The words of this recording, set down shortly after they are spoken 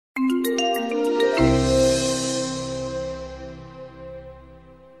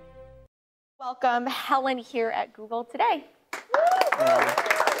welcome Helen here at Google today.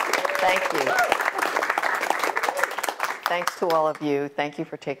 Thank you. Thanks to all of you. Thank you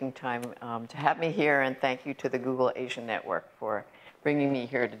for taking time to have me here, and thank you to the Google Asian Network for bringing me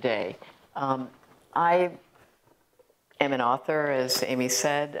here today. I am an author, as Amy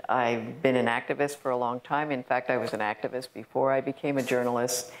said. I've been an activist for a long time. In fact, I was an activist before I became a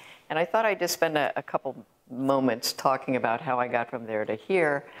journalist. And I thought I'd just spend a couple moments talking about how I got from there to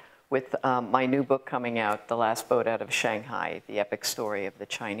here with my new book coming out, The Last Boat Out of Shanghai, the epic story of the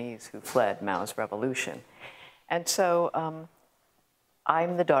Chinese who fled Mao's revolution. And so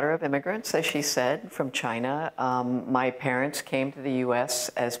I'm the daughter of immigrants, as she said, from China. My parents came to the US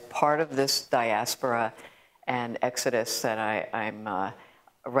as part of this diaspora and exodus that I'm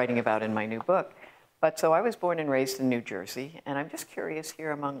writing about in my new book. But so I was born and raised in New Jersey, and I'm just curious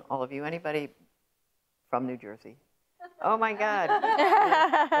here among all of you, anybody from New Jersey? Oh my God.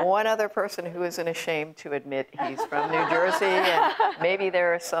 One other person who isn't ashamed to admit he's from New Jersey, and maybe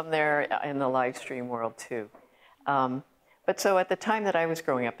there are some there in the live stream world too. But so at the time that I was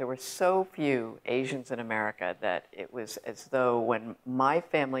growing up, there were so few Asians in America that it was as though when my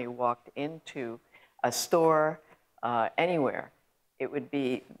family walked into a store, anywhere, it would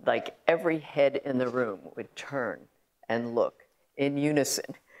be like every head in the room would turn and look in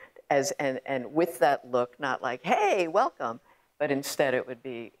unison. And with that look, not like, hey, welcome, but instead it would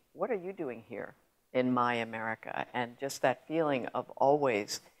be, what are you doing here in my America? And just that feeling of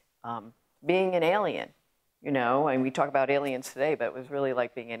always being an alien, you know, and we talk about aliens today, but it was really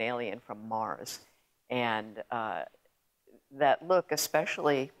like being an alien from Mars. And that look,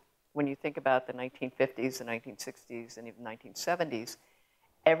 especially when you think about the 1950s, the 1960s, and even 1970s,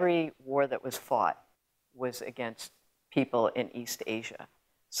 every war that was fought was against people in East Asia.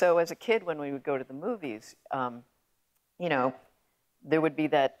 So as a kid, when we would go to the movies, you know, there would be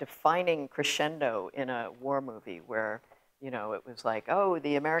that defining crescendo in a war movie where, you know, it was like, oh,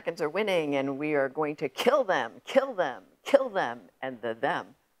 the Americans are winning and we are going to kill them, kill them, kill them. And the them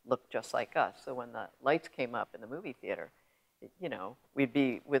looked just like us. So when the lights came up in the movie theater, you know, we'd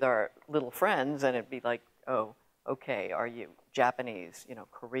be with our little friends and it'd be like, oh, okay, are you Japanese, you know,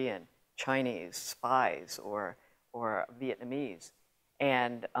 Korean, Chinese, spies, or Vietnamese?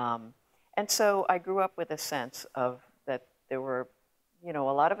 And so I grew up with a sense of that there were, you know,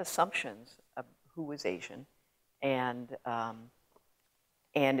 a lot of assumptions of who was Asian, and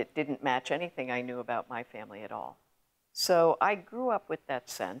it didn't match anything I knew about my family at all. So I grew up with that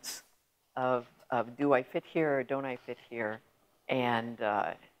sense of do I fit here or don't I fit here? And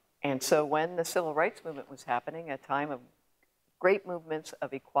so when the civil rights movement was happening, a time of great movements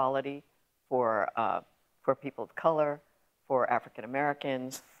of equality for people of color, for African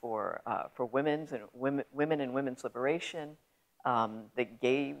Americans, for women and women's liberation, the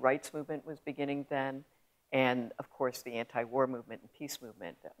gay rights movement was beginning then, and of course the anti-war movement and peace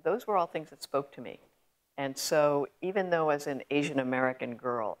movement. Those were all things that spoke to me. And so even though as an Asian American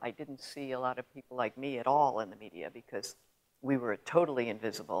girl, I didn't see a lot of people like me at all in the media because we were totally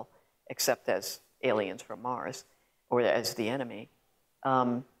invisible, except as aliens from Mars, or as the enemy.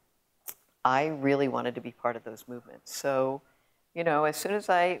 I really wanted to be part of those movements. So, you know, as soon as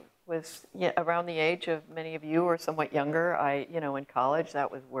I was around the age of many of you or somewhat younger, you know, in college,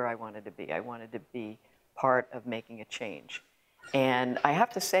 that was where I wanted to be. I wanted to be part of making a change. And I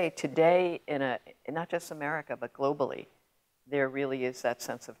have to say, today, in not just America, but globally, there really is that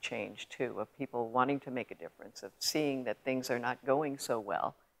sense of change, too, of people wanting to make a difference, of seeing that things are not going so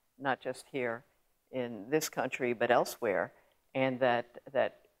well, not just here in this country, but elsewhere, and that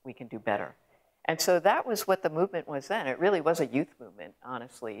we can do better. And so that was what the movement was then. It really was a youth movement,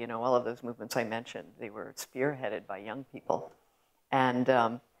 honestly. You know, all of those movements I mentioned, they were spearheaded by young people. And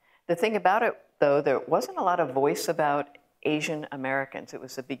the thing about it, though, there wasn't a lot of voice about Asian Americans. It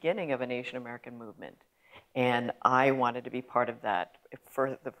was the beginning of an Asian American movement. And I wanted to be part of that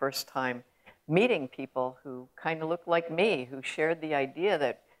for the first time, meeting people who kind of looked like me, who shared the idea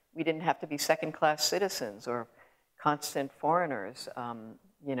that we didn't have to be second-class citizens or constant foreigners,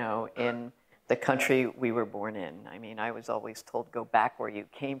 you know, in the country we were born in. I mean, I was always told, go back where you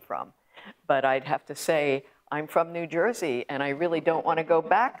came from. But I'd have to say, I'm from New Jersey, and I really don't want to go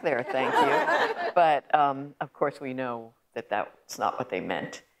back there, thank you. But of course, we know that that's not what they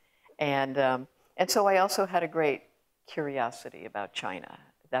meant. And so I also had a great curiosity about China.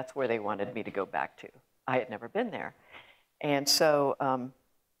 That's where they wanted me to go back to. I had never been there. And so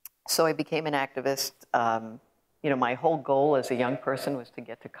I became an activist. You know, my whole goal as a young person was to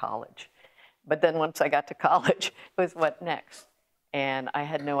get to college. But then once I got to college, it was what next? And I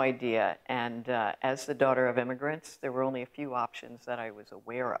had no idea. And as the daughter of immigrants, there were only a few options that I was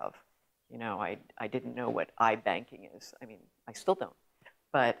aware of You know, I didn't know what iBanking is. I mean, I still don't,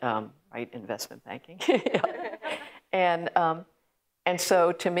 but right, investment banking. And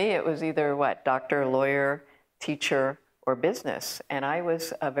so to me, it was either what, doctor, lawyer, teacher, or business. And I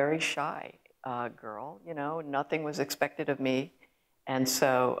was a very shy girl. You know, nothing was expected of me, and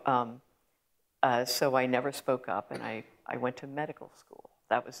so so I never spoke up, and I went to medical school.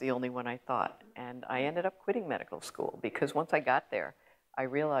 That was the only one I thought, and I ended up quitting medical school because once I got there, I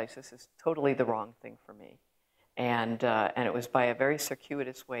realized this is totally the wrong thing for me, and it was by a very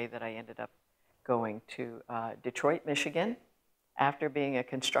circuitous way that I ended up going to Detroit, Michigan, after being a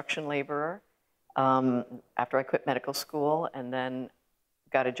construction laborer, after I quit medical school, and then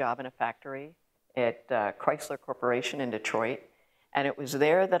got a job in a factory at Chrysler Corporation in Detroit. And it was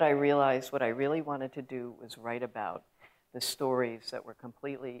there that I realized what I really wanted to do was write about the stories that were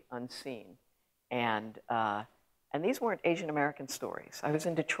completely unseen. And these weren't Asian American stories. I was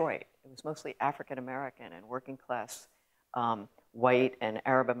in Detroit. It was mostly African American and working class white and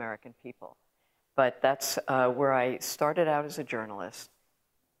Arab American people. But that's where I started out as a journalist,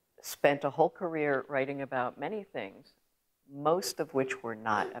 spent a whole career writing about many things, most of which were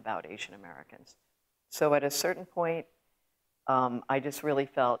not about Asian Americans. So at a certain point, I just really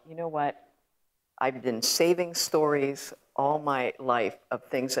felt, you know what? I've been saving stories all my life of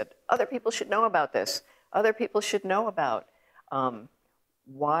things that other people should know about this. Other people should know about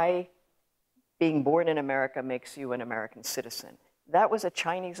why being born in America makes you an American citizen. That was a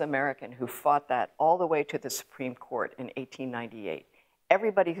Chinese American who fought that all the way to the Supreme Court in 1898.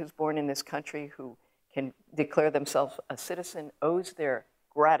 Everybody who's born in this country who can declare themselves a citizen owes their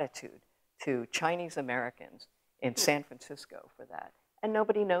gratitude to Chinese Americans in San Francisco for that. And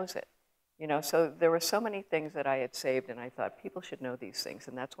nobody knows it. You know, so there were so many things that I had saved, and I thought people should know these things.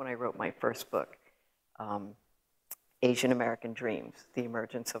 And that's when I wrote my first book, Asian American Dreams, The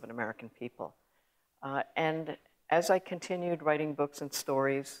Emergence of an American People. And as I continued writing books and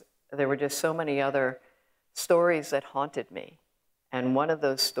stories, there were just so many other stories that haunted me. And one of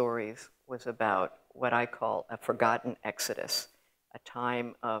those stories was about what I call a forgotten exodus, a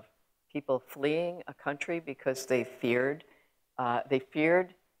time of people fleeing a country because they feared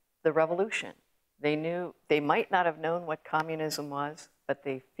the revolution. They might not have known what communism was, but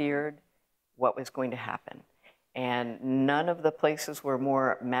they feared what was going to happen. And none of the places were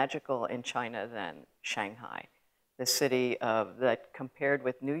more magical in China than Shanghai, the city that compared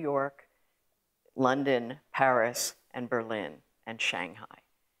with New York, London, Paris, and Berlin, and Shanghai.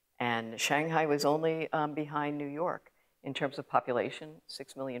 And Shanghai was only behind New York in terms of population,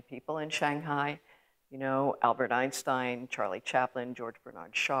 6 million people in Shanghai. You know, Albert Einstein, Charlie Chaplin, George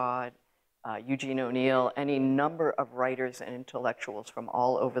Bernard Shaw, Eugene O'Neill, any number of writers and intellectuals from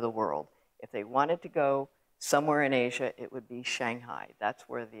all over the world. If they wanted to go somewhere in Asia, it would be Shanghai. That's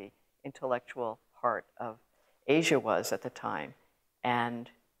where the intellectual heart of Asia was at the time. And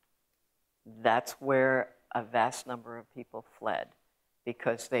that's where a vast number of people fled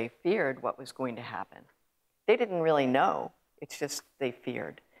because they feared what was going to happen. They didn't really know, it's just they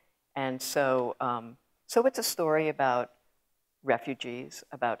feared. And so, so it's a story about refugees,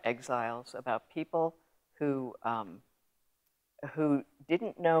 about exiles, about people who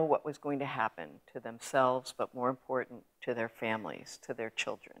didn't know what was going to happen to themselves, but more important, to their families, to their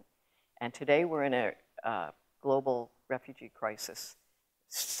children. And today we're in a global refugee crisis.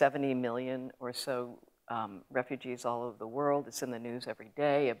 70 million or so refugees all over the world. It's in the news every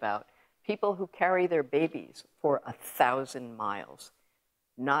day about people who carry their babies for 1,000 miles,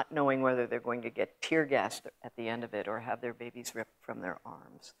 not knowing whether they're going to get tear gassed at the end of it or have their babies ripped from their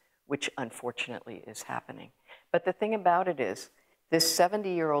arms, which unfortunately is happening. But the thing about it is, this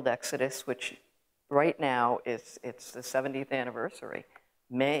 70-year-old exodus, which right now it's the 70th anniversary,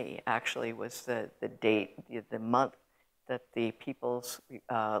 May actually was the date, the month that the People's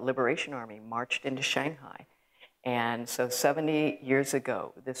Liberation Army marched into Shanghai. And so 70 years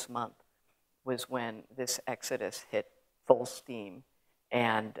ago, this month, was when this exodus hit full steam.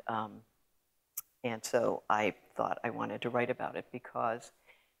 And so I thought I wanted to write about it because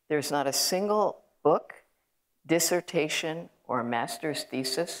there's not a single book, dissertation, or master's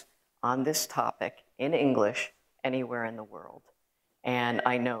thesis on this topic in English anywhere in the world. And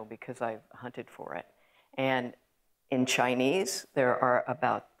I know because I've hunted for it. And in Chinese, there are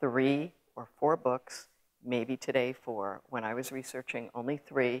about 3 or 4 books, maybe today 4. When I was researching, only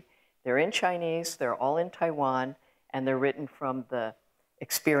 3. They're in Chinese, they're all in Taiwan, and they're written from the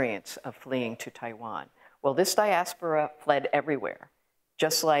experience of fleeing to Taiwan. Well, this diaspora fled everywhere.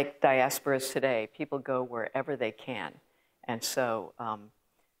 Just like diasporas today, people go wherever they can. And so,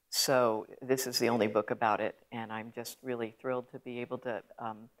 so this is the only book about it, and I'm just really thrilled to be able to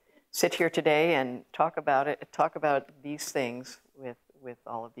sit here today and talk about it, talk about these things with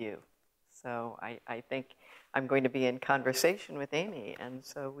all of you. So I think I'm going to be in conversation with Amy, and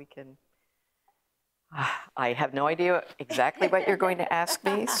so we can. I have no idea exactly what you're going to ask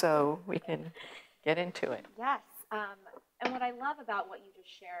me, so we can get into it. Yes. And what I love about what you just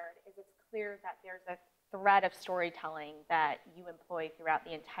shared is it's clear that there's a thread of storytelling that you employ throughout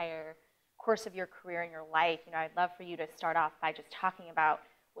the entire course of your career and your life. You know, I'd love for you to start off by just talking about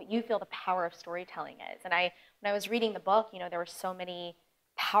what you feel the power of storytelling is. And when I was reading the book, you know, there were so many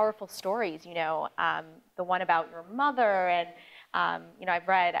powerful stories, you know, the one about your mother, and, you know,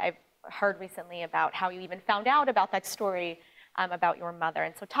 I've heard recently about how you even found out about that story about your mother.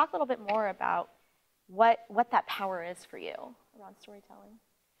 And so talk a little bit more about what that power is for you around storytelling.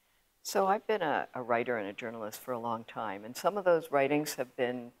 So I've been a writer and a journalist for a long time, and some of those writings have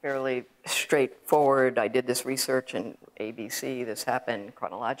been fairly straightforward. I did this research in ABC, this happened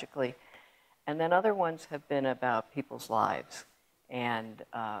chronologically. And then other ones have been about people's lives and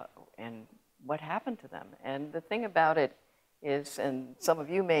what happened to them. And the thing about it is, and some of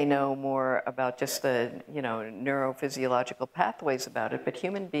you may know more about just the neurophysiological pathways about it, but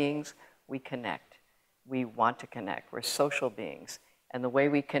human beings, we connect. We want to connect. We're social beings. And the way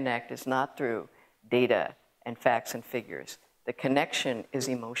we connect is not through data and facts and figures. The connection is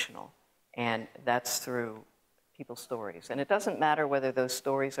emotional, and that's through people's stories. And it doesn't matter whether those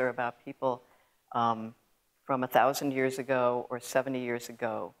stories are about people from 1,000 years ago or 70 years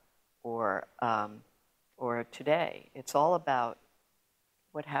ago or today. It's all about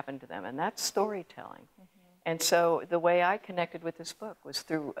what happened to them, and that's storytelling. Mm-hmm. And so the way I connected with this book was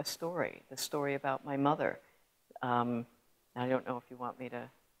through a story, the story about my mother. I don't know if you want me to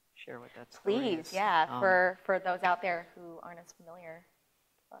share what that story is. Please, yeah, for those out there who aren't as familiar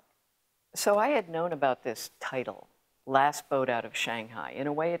with the book. So I had known about this title, Last Boat Out of Shanghai. In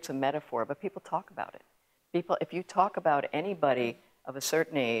a way, it's a metaphor, but people talk about it. People, if you talk about anybody of a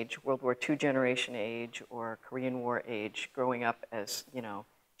certain age, World War II generation age or Korean War age, growing up as, you know,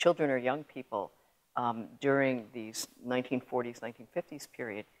 children or young people during these 1940s, 1950s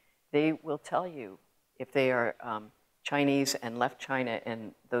period, they will tell you if they are Chinese and left China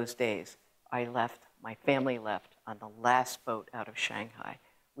in those days. My family left on the last boat out of Shanghai.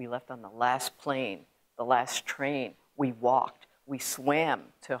 We left on the last plane, the last train. We walked, we swam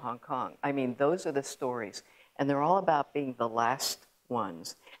to Hong Kong. I mean, those are the stories. And they're all about being the last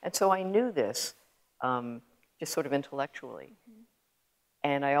ones. And so I knew this just sort of intellectually. Mm-hmm.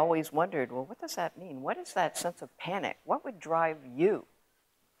 And I always wondered, well, what does that mean? What is that sense of panic? What would drive you,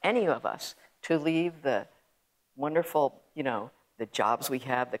 any of us, to leave the wonderful, you know, the jobs we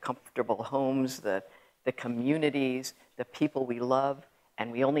have, the comfortable homes, the communities, the people we love,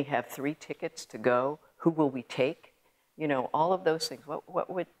 and we only have 3 tickets to go? Who will we take? You know, all of those things. What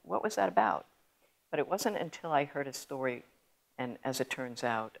was that about? But it wasn't until I heard a story, and as it turns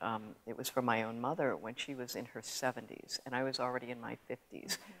out, it was from my own mother when she was in her 70s, and I was already in my 50s.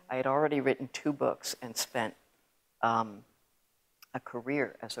 Mm-hmm. I had already written 2 books and spent a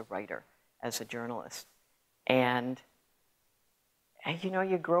career as a writer, as a journalist. And you know,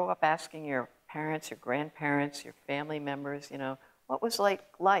 you grow up asking your parents, your grandparents, your family members, you know, what was like?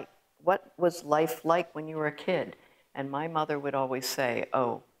 What was life like when you were a kid? And my mother would always say,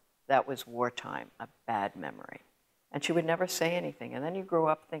 oh, that was wartime, a bad memory. And she would never say anything. And then you grow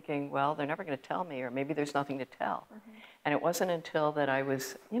up thinking, well, they're never going to tell me, or maybe there's nothing to tell. Mm-hmm. And it wasn't until that I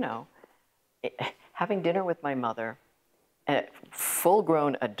was, you know, having dinner with my mother, a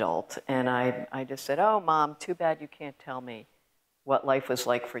full-grown adult, and I just said, oh, Mom, too bad you can't tell me what life was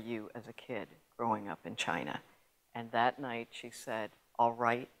like for you as a kid growing up in China. And that night she said, all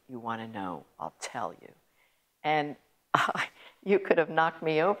right, you want to know, I'll tell you. And you could have knocked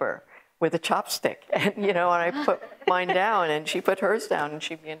me over with a chopstick. And, you know, and I put mine down, and she put hers down, and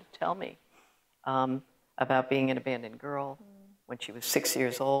she began to tell me about being an abandoned girl when she was 6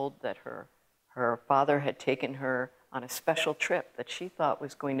 years old, that her father had taken her on a special trip that she thought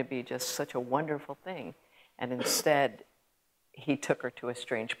was going to be just such a wonderful thing. And instead, he took her to a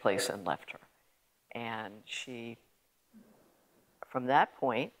strange place and left her. And she, from that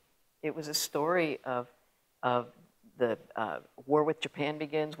point, it was a story of the war with Japan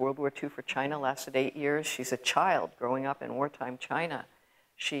begins. World War II for China lasted 8 years. She's a child growing up in wartime China.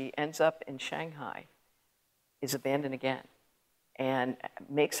 She ends up in Shanghai, is abandoned again, and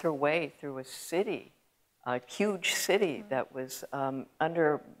makes her way through a city, a huge city that was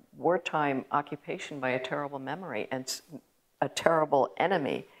under wartime occupation by a terrible memory and a terrible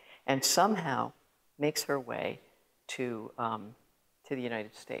enemy, and somehow makes her way to the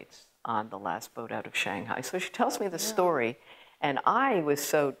United States on the last boat out of Shanghai. So she tells me the story, and I was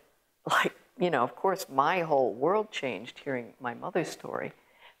so like, of course, my whole world changed hearing my mother's story.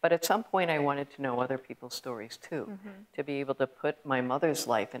 But at some point, I wanted to know other people's stories too, to be able to put my mother's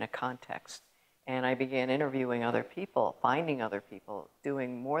life in a context. And I began interviewing other people, finding other people,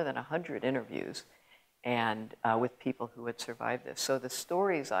 doing more than 100 interviews, and with people who had survived this. So the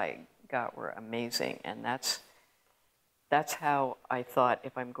stories I got were amazing, and that's how I thought,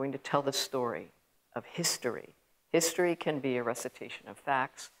 if I'm going to tell the story of history, history can be a recitation of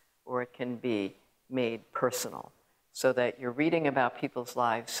facts, or it can be made personal, so that you're reading about people's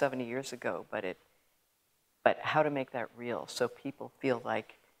lives 70 years ago, but how to make that real, so people feel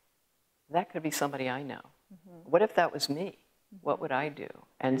like that could be somebody I know. What if that was me? What would I do?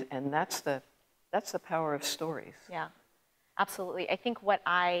 And that's the power of stories. Yeah, absolutely. I think what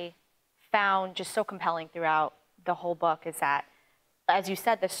I found just so compelling throughout the whole book is that, as you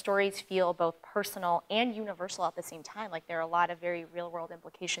said, the stories feel both personal and universal at the same time. Like, there are a lot of very real-world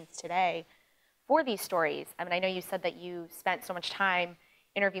implications today for these stories. I mean, I know you said that you spent so much time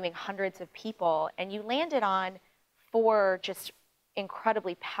interviewing hundreds of people, and you landed on 4 just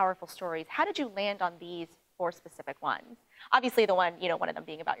incredibly powerful stories. How did you land on these 4 specific ones? Obviously, the one, one of them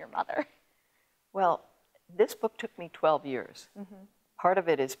being about your mother. Well, this book took me 12 years. Part of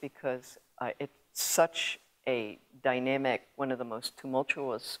it is because it's such a dynamic, one of the most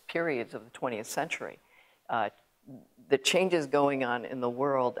tumultuous periods of the 20th century. The changes going on in the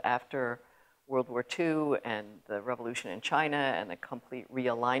world after World War II and the revolution in China and the complete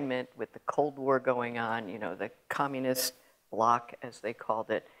realignment with the Cold War going on, the communist bloc, as they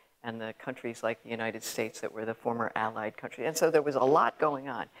called it, and the countries like the United States that were the former Allied countries. And so there was a lot going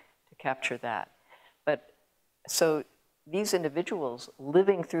on to capture that. But so these individuals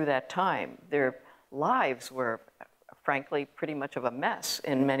living through that time, their lives were, frankly, pretty much of a mess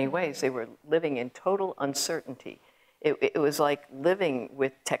in many ways. They were living in total uncertainty. It was like living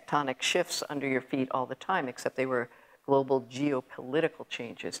with tectonic shifts under your feet all the time, except they were global geopolitical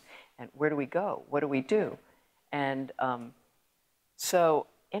changes. And where do we go? What do we do? And so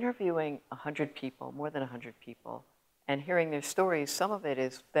interviewing 100 people, more than 100 people, and hearing their stories, some of it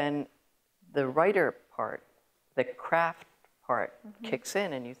is then the writer part, the craft part kicks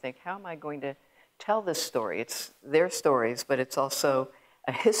in, and you think, how am I going to tell this story? It's their stories, but it's also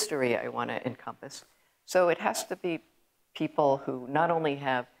a history I want to encompass. So it has to be people who not only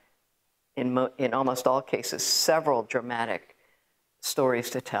have, in almost all cases, several dramatic stories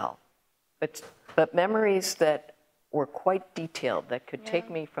to tell, but memories that were quite detailed, that could take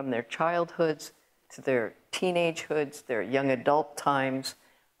me from their childhoods to their teenagehoods, their young adult times.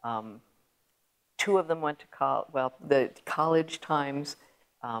 2 of them went to the college times,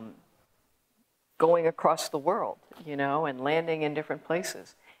 going across the world, and landing in different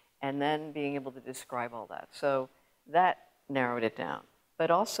places, and then being able to describe all that. So that narrowed it down, but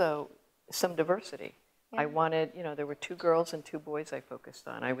also some diversity. I wanted, there were 2 girls and 2 boys I focused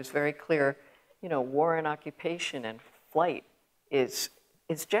on. I was very clear, war and occupation and flight is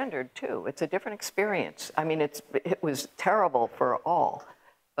gendered too. It's a different experience. I mean, it was terrible for all,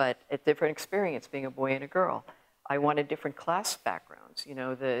 but a different experience being a boy and a girl. I wanted different class backgrounds.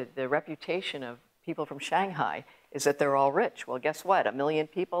 The reputation of people from Shanghai is that they're all rich. Well, guess what? 1 million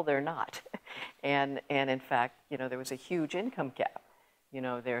people, they're not. And in fact, there was a huge income gap,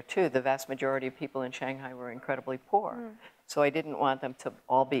 there too. The vast majority of people in Shanghai were incredibly poor. So I didn't want them to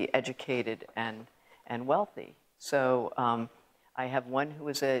all be educated and wealthy. So I have one who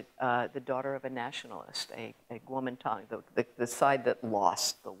was the daughter of a nationalist, a Kuomintang, the side that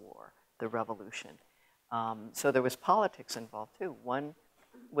lost the war, the revolution. So there was politics involved too. One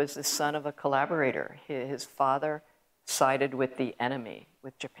was the son of a collaborator. His father sided with the enemy,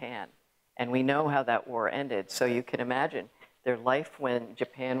 with Japan. And we know how that war ended. So you can imagine their life when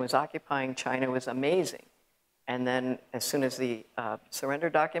Japan was occupying China was amazing. And then as soon as the surrender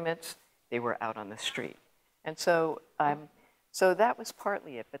documents, they were out on the street. And so, so that was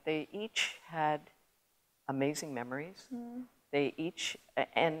partly it. But they each had amazing memories. They each,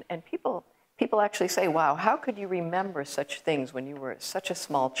 and people actually say, wow, how could you remember such things when you were such a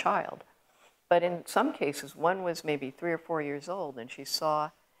small child? But in some cases, one was maybe 3 or 4 years old, and she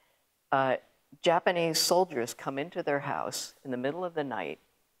saw Japanese soldiers come into their house in the middle of the night,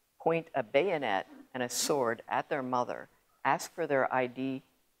 point a bayonet and a sword at their mother, ask for their IDs,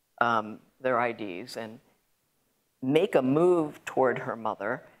 and make a move toward her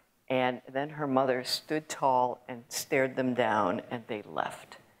mother, and then her mother stood tall and stared them down, and they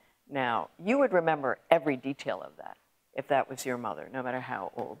left. Now, you would remember every detail of that if that was your mother, no matter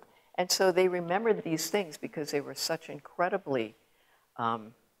how old. And so they remembered these things because they were such incredibly,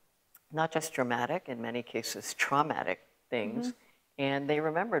 not just dramatic, in many cases traumatic things. And they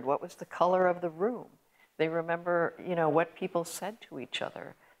remembered what was the color of the room. They remember, you know, what people said to each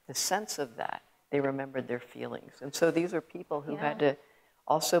other, the sense of that. They remembered their feelings. And so these are people who had to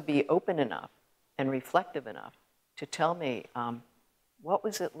also be open enough and reflective enough to tell me, what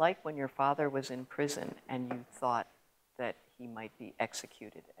was it like when your father was in prison and you thought that he might be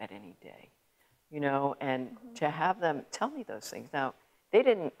executed at any day? You know, and to have them tell me those things. Now, they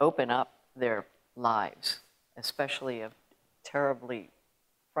didn't open up their lives, especially of terribly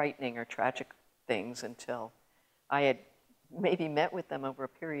frightening or tragic things, until I had maybe met with them over a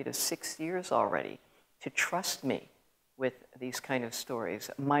period of 6 years already to trust me with these kind of stories.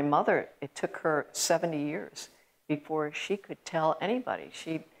 My mother, it took her 70 years before she could tell anybody.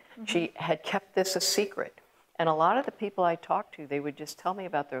 She had kept this a secret. And a lot of the people I talked to, they would just tell me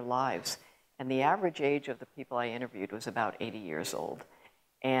about their lives. And the average age of the people I interviewed was about 80 years old.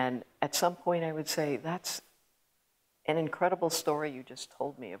 And at some point I would say, that's an incredible story you just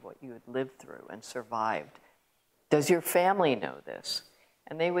told me of what you had lived through and survived. Does your family know this?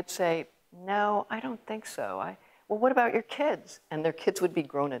 And they would say, no, I don't think so. Well, what about your kids? And their kids would be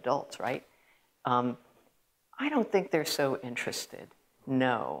grown adults, right? I don't think they're so interested.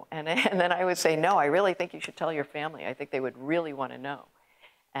 No. And then I would say, no, I really think you should tell your family. I think they would really want to know.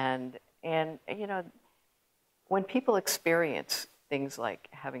 And you know, when people experience things like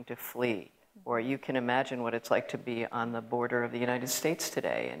having to flee, or you can imagine what it's like to be on the border of the United States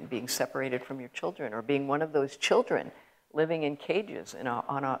today and being separated from your children, or being one of those children living in cages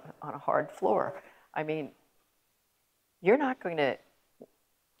on a hard floor. I mean, you're not going to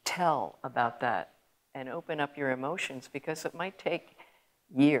tell about that and open up your emotions, because it might take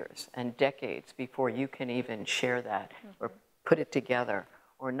years and decades before you can even share that or put it together,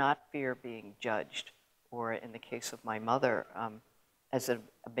 or not fear being judged. Or in the case of my mother, as an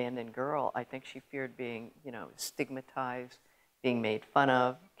abandoned girl, I think she feared being, you know, stigmatized, being made fun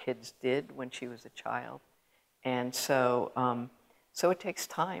of. Kids did when she was a child. And so, so it takes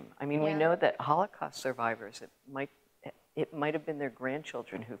time. I mean, we know that Holocaust survivors, it might have been their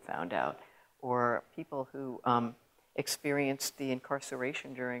grandchildren who found out, or people who experienced the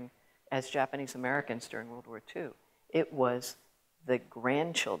incarceration as Japanese Americans during World War II. It was the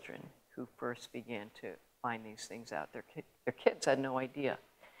grandchildren who first began to find these things out. Their kids had no idea.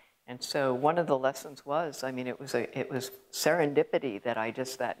 And so one of the lessons was, I mean, it was serendipity that I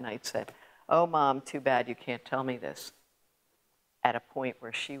just that night said, oh, Mom, too bad you can't tell me this, at a point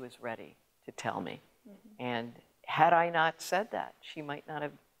where she was ready to tell me. And had I not said that, she might not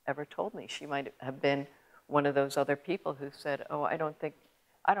have ever told me. She might have been one of those other people who said, oh, I don't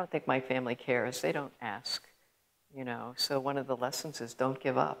think my family cares. They don't ask, you know. So one of the lessons is don't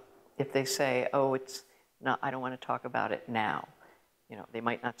give up. If they say, oh, it's not, I don't want to talk about it now, you know, they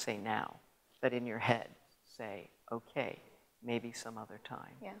might not say now, but in your head say, okay, maybe some other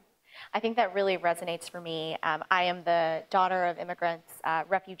time. Yeah. I think that really resonates for me. I am the daughter of immigrants,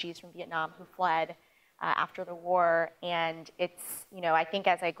 refugees from Vietnam who fled after the war. And it's, you know, I think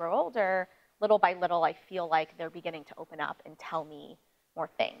as I grow older, little by little, I feel like they're beginning to open up and tell me more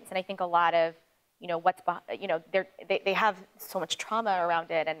things. And I think a lot of, you know, they have so much trauma around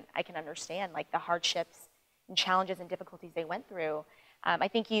it, and I can understand like the hardships and challenges and difficulties they went through. I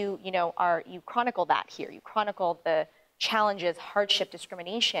think you chronicle that here. You chronicle the challenges, hardship,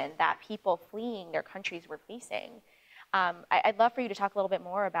 discrimination that people fleeing their countries were facing. I'd love for you to talk a little bit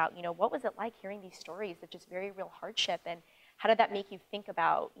more about, you know, what was it like hearing these stories of just very real hardship, and how did that make you think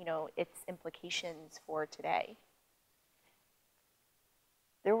about, you know, its implications for today?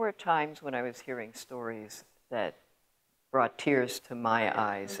 There were times when I was hearing stories that brought tears to my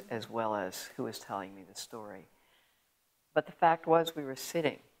eyes, as well as who was telling me the story. But the fact was, we were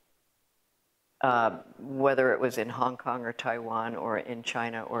sitting, whether it was in Hong Kong or Taiwan or in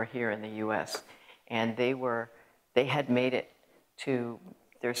China or here in the US, and they had made it to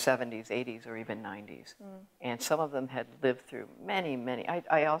their 70s, 80s, or even 90s. And some of them had lived through many, many.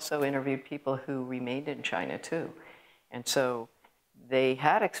 I also interviewed people who remained in China too. And so they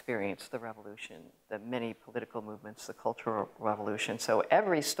had experienced the revolution, the many political movements, the Cultural Revolution. So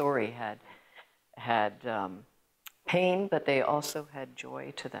every story had pain, but they also had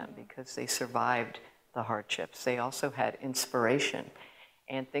joy to them because they survived the hardships. They also had inspiration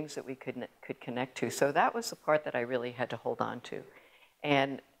and things that we could connect to. So that was the part that I really had to hold on to.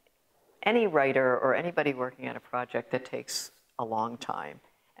 And any writer or anybody working on a project that takes a long time,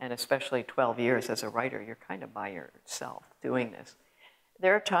 and especially 12 years as a writer, you're kind of by yourself doing this.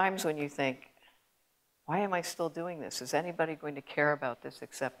 There are times when you think, why am I still doing this? Is anybody going to care about this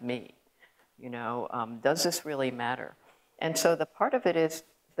except me? You know, does this really matter? And so the part of it is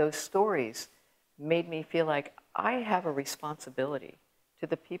those stories made me feel like I have a responsibility to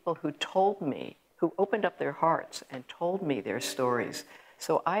the people who told me, who opened up their hearts and told me their stories.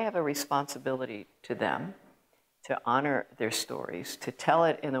 So I have a responsibility to them to honor their stories, to tell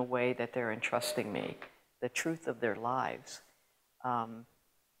it in a way that they're entrusting me, the truth of their lives.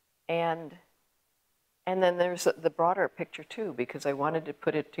 And then there's the broader picture too, because I wanted to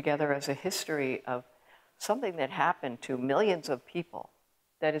put it together as a history of something that happened to millions of people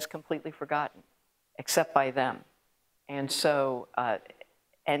that is completely forgotten, except by them. And so,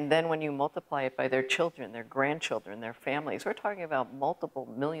 and then when you multiply it by their children, their grandchildren, their families, we're talking about multiple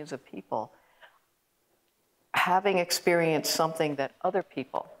millions of people having experienced something that other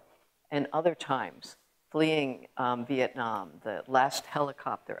people in other times, fleeing Vietnam, the last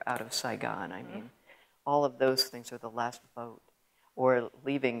helicopter out of Saigon, I mean, all of those things, are the last boat, or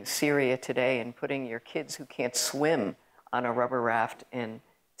leaving Syria today and putting your kids who can't swim on a rubber raft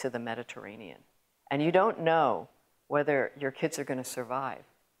into the Mediterranean. And you don't know whether your kids are going to survive,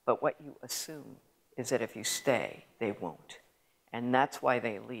 but what you assume is that if you stay, they won't. And that's why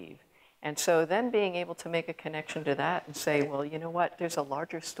they leave. And so then being able to make a connection to that and say, well, you know what, there's a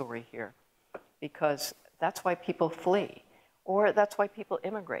larger story here, because that's why people flee, or that's why people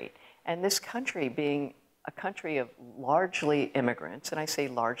immigrate. And this country being a country of largely immigrants, and I say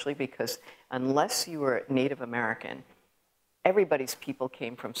largely because unless you were Native American, everybody's people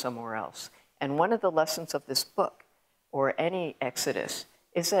came from somewhere else. And one of the lessons of this book, or any exodus,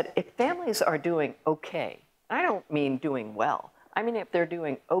 is that if families are doing okay, I don't mean doing well, I mean if they're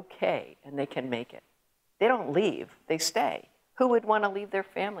doing okay and they can make it, they don't leave, they stay. Who would want to leave their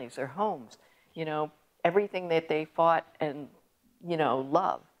families, their homes, you know, everything that they fought and, you know,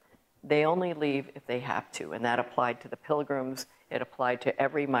 love? They only leave if they have to, and that applied to the Pilgrims, it applied to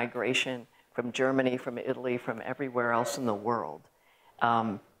every migration from Germany, from Italy, from everywhere else in the world.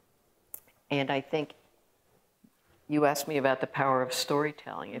 And I think you asked me about the power of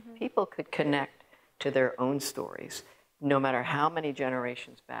storytelling. If people could connect to their own stories, no matter how many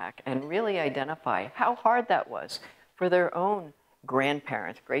generations back, and really identify how hard that was for their own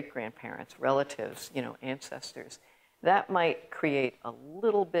grandparents, great-grandparents, relatives, you know, ancestors, that might create a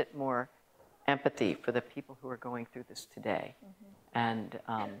little bit more empathy for the people who are going through this today. And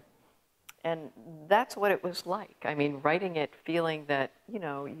that's what it was like. I mean, writing it, feeling that, you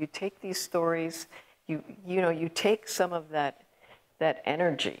know, you take these stories, you know, you take some of that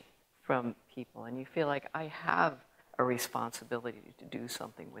energy from people, and you feel like I have a responsibility to do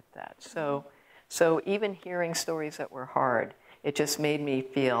something with that. So even hearing stories that were hard, it just made me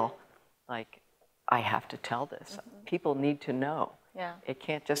feel like I have to tell this. People need to know. Yeah. It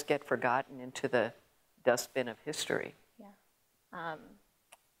can't just get forgotten into the dustbin of history. Yeah.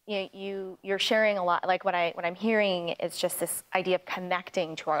 You're sharing a lot. Like what I'm hearing is just this idea of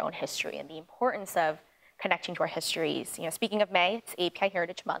connecting to our own history and the importance of connecting to our histories. You know, speaking of May, it's API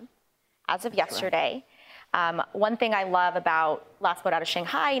Heritage Month. As of yesterday, one thing I love about Last Boat Out of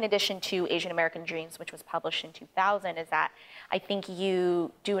Shanghai, in addition to Asian American Dreams, which was published in 2000, is that I think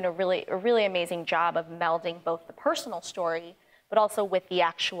you do a really amazing job of melding both the personal story, but also with the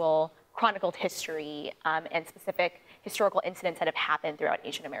actual chronicled history and specific historical incidents that have happened throughout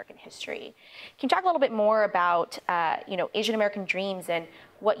Asian American history. Can you talk a little bit more about you know, Asian American Dreams and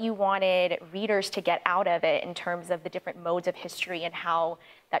what you wanted readers to get out of it in terms of the different modes of history and how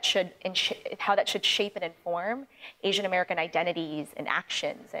that should shape and inform Asian American identities and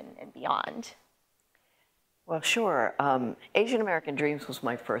actions and beyond? Well, sure. Asian American Dreams was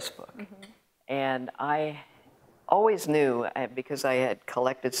my first book. And I always knew, because I had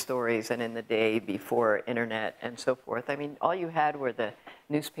collected stories and in the day before internet and so forth, I mean, all you had were the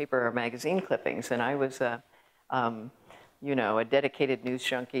newspaper or magazine clippings. And I was you know, a dedicated news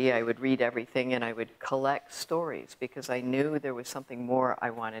junkie. I would read everything and I would collect stories because I knew there was something more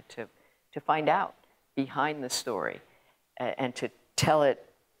I wanted to find out behind the story and to tell it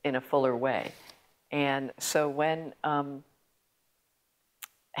in a fuller way. And so when,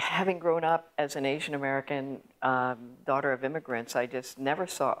 having grown up as an Asian American daughter of immigrants, I just never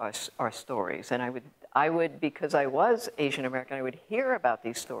saw our stories. And I would, because I was Asian American, I would hear about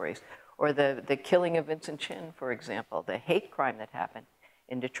these stories. Or the killing of Vincent Chin, for example, the hate crime that happened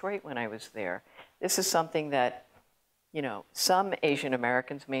in Detroit when I was there. This is something that, you know, some Asian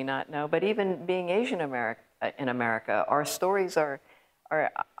Americans may not know, but even being Asian in America, our stories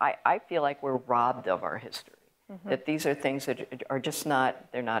I feel like we're robbed of our history. That these are things that are just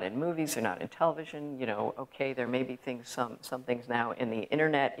not, they're not in movies, they're not in television, you know, okay, there may be things, some things now in the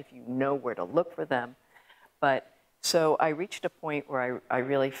internet if you know where to look for them, but so I reached a point where I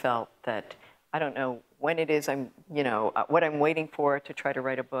really felt that, I don't know when it is I'm, you know, what I'm waiting for to try to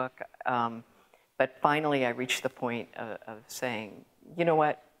write a book, but but finally I reached the point of saying, you know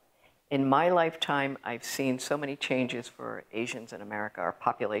what? In my lifetime, I've seen so many changes for Asians in America. Our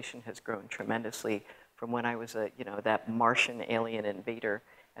population has grown tremendously from when I was that Martian alien invader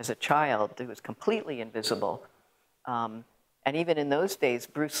as a child who was completely invisible. And even in those days,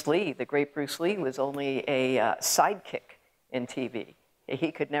 Bruce Lee, the great Bruce Lee, was only a sidekick in TV.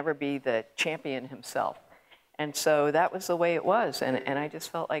 He could never be the champion himself. And so that was the way it was. And I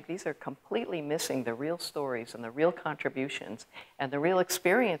just felt like these are completely missing the real stories and the real contributions and the real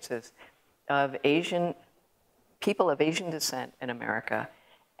experiences of Asian people of Asian descent in America.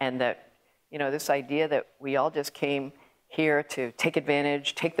 And that, this idea that we all just came here to take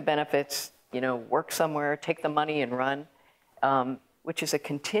advantage, take the benefits, work somewhere, take the money and run, which is a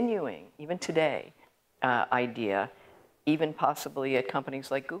continuing, even today, idea, even possibly at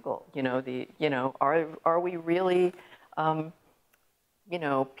companies like Google. Are we really,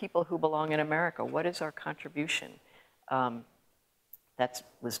 people who belong in America? What is our contribution? That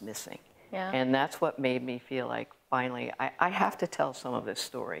was missing. Yeah. And that's what made me feel like, finally, I have to tell some of this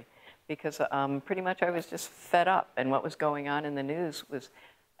story. Because pretty much I was just fed up. And what was going on in the news was,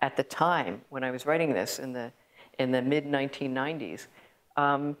 at the time, when I was writing this in the mid-1990s,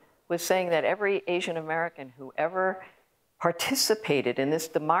 was saying that every Asian American who ever participated in this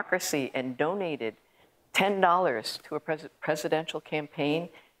democracy and donated $10 to a presidential campaign,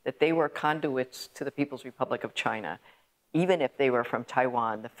 that they were conduits to the People's Republic of China, even if they were from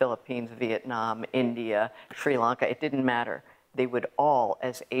Taiwan, the Philippines, Vietnam, India, Sri Lanka, it didn't matter. They would all,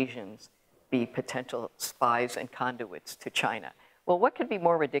 as Asians, be potential spies and conduits to China. Well, what could be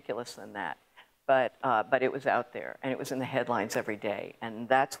more ridiculous than that? But it was out there, and it was in the headlines every day. And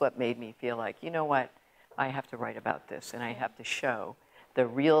that's what made me feel like, you know what? I have to write about this, and I have to show the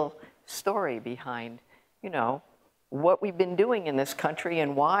real story behind, what we've been doing in this country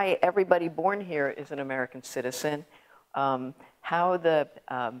and why everybody born here is an American citizen, how the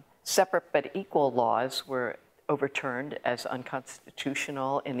separate but equal laws were overturned as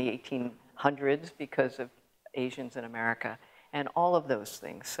unconstitutional in the 1800s because of Asians in America, and all of those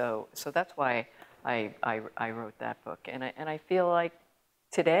things. So that's why I wrote that book. And I feel like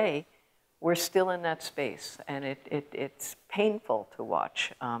today we're still in that space, and it's painful to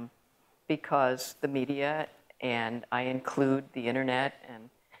watch because the media, and I include the internet and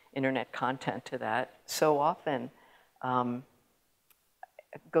internet content to that, so often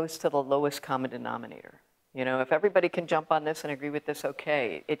goes to the lowest common denominator. If everybody can jump on this and agree with this,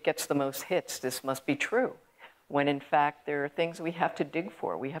 okay, it gets the most hits, this must be true. When in fact, there are things we have to dig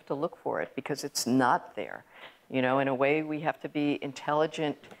for, we have to look for it because it's not there. In a way, we have to be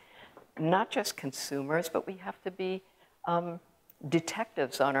intelligent, not just consumers, but we have to be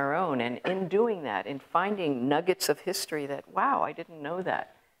detectives on our own. And in doing that, in finding nuggets of history that, wow, I didn't know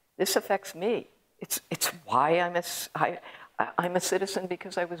that. This affects me. It's why I'm a citizen,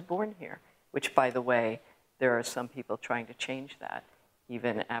 because I was born here, which, by the way, there are some people trying to change that,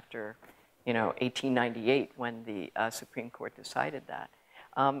 even after 1898, when the Supreme Court decided that.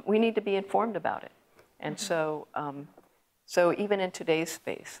 We need to be informed about it. And so even in today's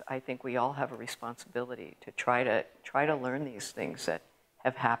space, I think we all have a responsibility to try to learn these things that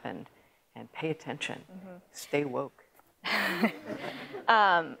have happened and pay attention, stay woke.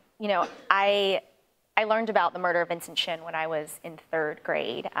 I learned about the murder of Vincent Chin when I was in 3rd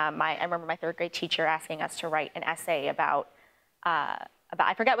grade. I remember my 3rd grade teacher asking us to write an essay about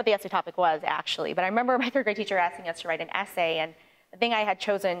I forget what the essay topic was actually, but I remember my 3rd grade teacher asking us to write an essay, and the thing I had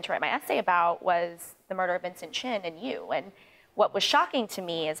chosen to write my essay about was the murder of Vincent Chin and you. And what was shocking to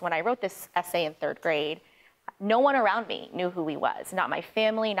me is when I wrote this essay in 3rd grade, no one around me knew who he was. Not my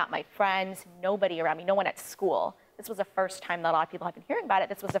family, not my friends, nobody around me, no one at school. This was the first time that a lot of people had been hearing about it.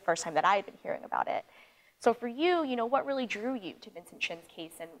 This was the first time that I had been hearing about it. So for you, what really drew you to Vincent Chin's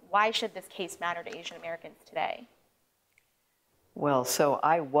case, and why should this case matter to Asian Americans today? Well, so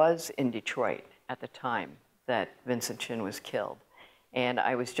I was in Detroit at the time that Vincent Chin was killed. And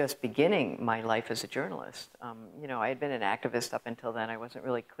I was just beginning my life as a journalist. I had been an activist up until then. I wasn't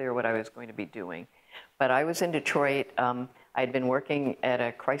really clear what I was going to be doing. But I was in Detroit. I had been working at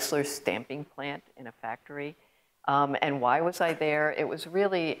a Chrysler stamping plant in a factory. And why was I there? It was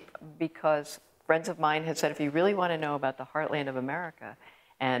really because friends of mine had said, if you really want to know about the heartland of America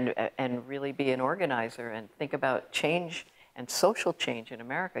and really be an organizer and think about change and social change in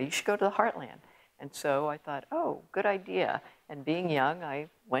America, you should go to the heartland. And so I thought, oh, good idea. And being young, I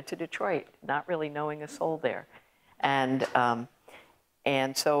went to Detroit, not really knowing a soul there. And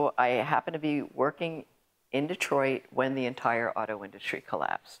so I happened to be working in Detroit when the entire auto industry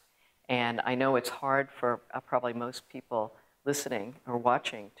collapsed. And I know it's hard for probably most people listening or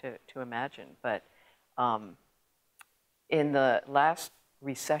watching to imagine. But in the last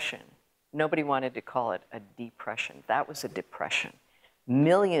recession, nobody wanted to call it a depression. That was a depression.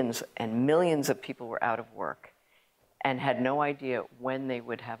 Millions and millions of people were out of work and had no idea when they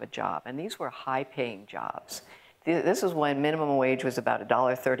would have a job. And these were high-paying jobs. This is when minimum wage was about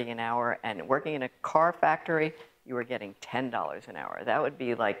 $1.30 an hour, and working in a car factory, you were getting $10 an hour. That would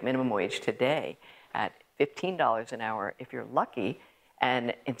be like minimum wage today at $15 an hour if you're lucky,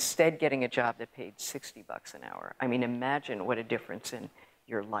 and instead getting a job that paid 60 bucks an hour. I mean, imagine what a difference in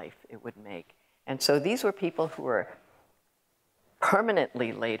your life it would make. And so these were people who were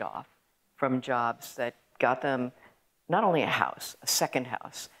permanently laid off from jobs that got them not only a house, a second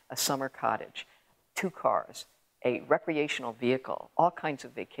house, a summer cottage, 2 cars, a recreational vehicle, all kinds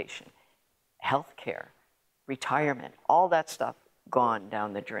of vacation, health care, retirement, all that stuff gone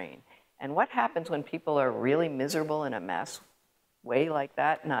down the drain. And what happens when people are really miserable in a mass way like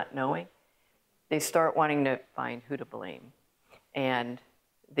that, not knowing? They start wanting to find who to blame. And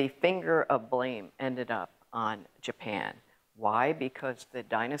the finger of blame ended up on Japan. Why? Because the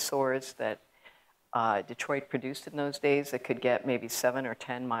dinosaurs that Detroit produced in those days that could get maybe 7 or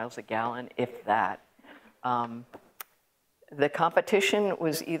 10 miles a gallon, if that. The competition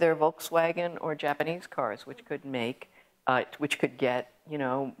was either Volkswagen or Japanese cars, which could get, you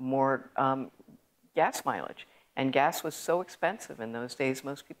know, more gas mileage. And gas was so expensive in those days,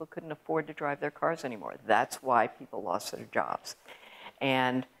 most people couldn't afford to drive their cars anymore. That's why people lost their jobs.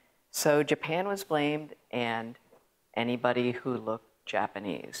 And so Japan was blamed, and anybody who looked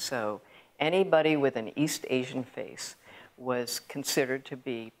Japanese. So anybody with an East Asian face was considered to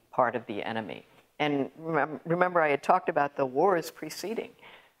be part of the enemy. And remember, I had talked about the wars preceding.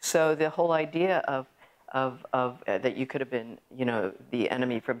 So the whole idea of that you could have been, you know, the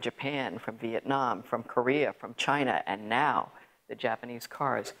enemy from Japan, from Vietnam, from Korea, from China, and now the Japanese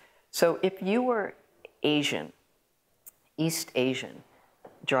cars. So if you were Asian, East Asian,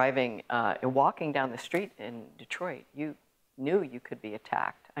 driving, walking down the street in Detroit, you knew you could be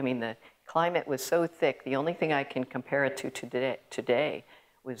attacked. I mean, the climate was so thick. The only thing I can compare it to today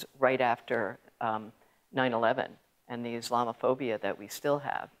was right after 9/11 and the Islamophobia that we still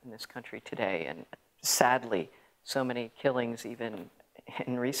have in this country today, and sadly, so many killings even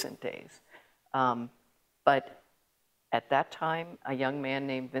in recent days. But at that time, a young man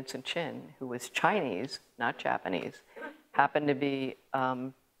named Vincent Chin, who was Chinese, not Japanese, happened to be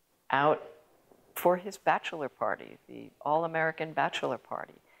out for his bachelor party, the all-American bachelor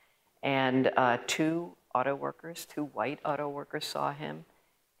party. And 2 auto workers, 2 white auto workers saw him.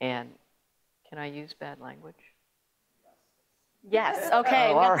 And can I use bad language? Yes, okay,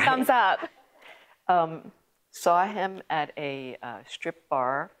 all right. Thumbs up. Saw him at a strip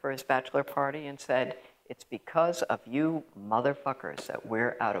bar for his bachelor party and said, "It's because of you motherfuckers that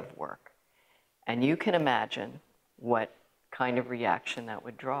we're out of work." And you can imagine what kind of reaction that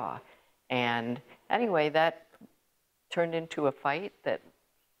would draw. And anyway, that turned into a fight that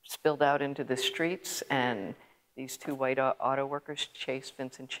spilled out into the streets, and these 2 white auto workers chased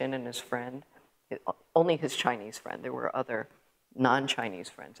Vincent Chin and his friend, only his Chinese friend. There were other non-Chinese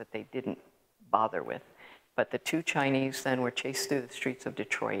friends that they didn't bother with. But the 2 Chinese then were chased through the streets of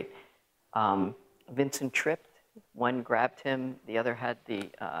Detroit. Vincent tripped. One grabbed him. The other had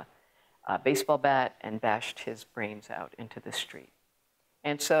the baseball bat and bashed his brains out into the street.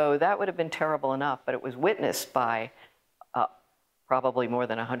 And so that would have been terrible enough, but it was witnessed by probably more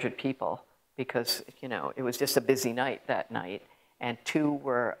than 100 people, because, you know, it was just a busy night that night. And 2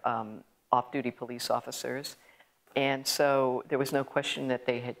 were off-duty police officers. And so there was no question that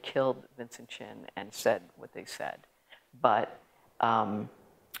they had killed Vincent Chin and said what they said. But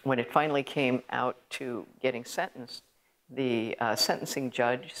when it finally came out to getting sentenced, the sentencing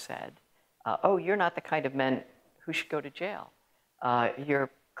judge said, "Oh, you're not the kind of men who should go to jail. You're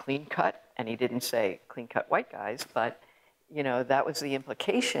clean-cut," and he didn't say clean-cut white guys, but, you know, that was the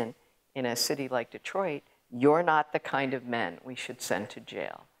implication in a city like Detroit. You're not the kind of men we should send to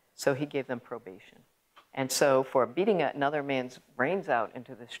jail. So he gave them probation. And so for beating another man's brains out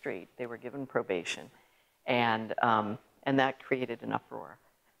into the street, they were given probation, and that created an uproar.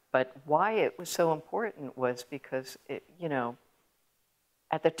 But why it was so important was because, you know,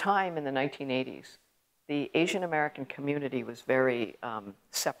 at the time in the 1980s, the Asian American community was very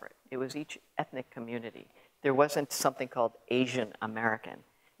separate. It was each ethnic community. There wasn't something called Asian American.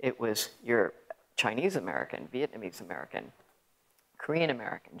 It was your Chinese American, Vietnamese American, Korean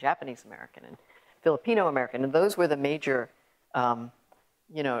American, Japanese American, and Filipino American. And those were the major,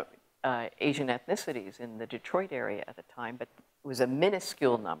 you know, Asian ethnicities in the Detroit area at the time, but it was a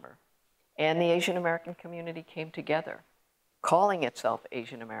minuscule number. And the Asian American community came together. calling itself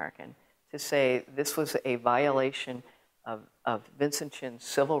Asian American, to say this was a violation of Vincent Chin's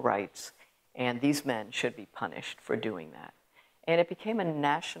civil rights, and these men should be punished for doing that. And it became a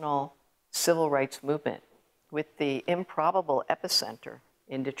national civil rights movement with the improbable epicenter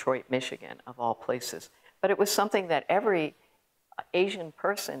in Detroit, Michigan, of all places. But it was something that every Asian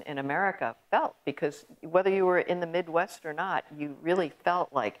person in America felt, because whether you were in the Midwest or not, you really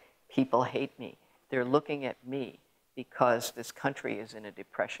felt like people hate me. They're looking at me because this country is in a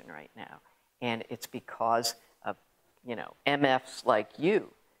depression right now. And it's because of, MFs like you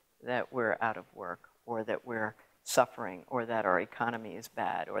that we're out of work, or that we're suffering, or that our economy is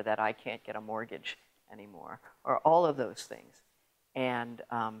bad, or that I can't get a mortgage anymore, or all of those things. And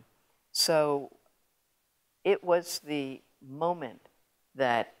so it was the moment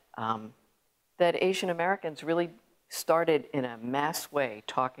that, that Asian Americans really started in a mass way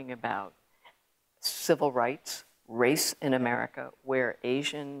talking about civil rights, race in America, where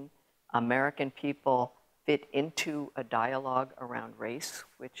Asian American people fit into a dialogue around race,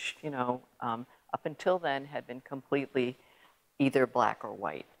 which, up until then had been completely either black or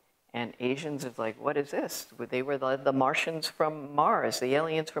white. And Asians is like, what is this? They were the Martians from Mars, the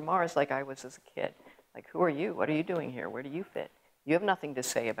aliens from Mars, like I was as a kid. Like, who are you? What are you doing here? Where do you fit? You have nothing to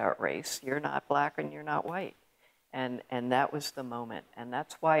say about race. You're not black and you're not white. And that was the moment. And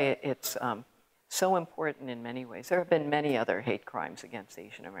that's why it's so important in many ways. There have been many other hate crimes against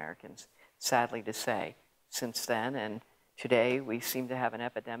Asian Americans, sadly to say, since then. And today we seem to have an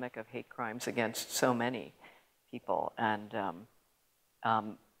epidemic of hate crimes against so many people. And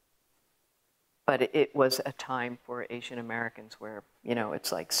but it was a time for Asian Americans where,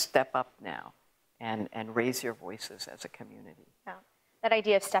 it's like step up now and raise your voices as a community. Yeah. That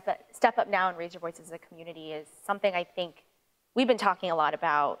idea of step up now and raise your voices as a community is something I think we've been talking a lot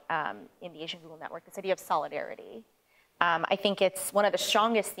about in the Asian Google Network, this idea of solidarity. I think it's one of the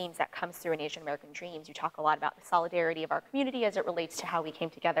strongest themes that comes through in Asian American Dreams. You talk a lot about the solidarity of our community as it relates to how we came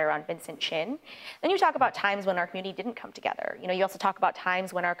together on Vincent Chin. Then you talk about times when our community didn't come together. You also talk about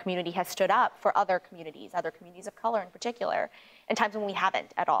times when our community has stood up for other communities of color in particular, and times when we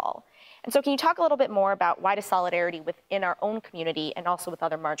haven't at all. And so can you talk a little bit more about why does solidarity within our own community and also with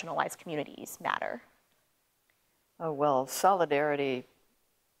other marginalized communities matter? Oh, well, solidarity,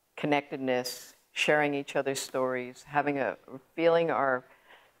 connectedness, sharing each other's stories, feeling our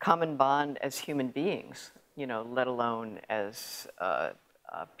common bond as human beings, let alone as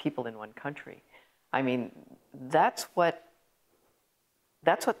people in one country. I mean, that's what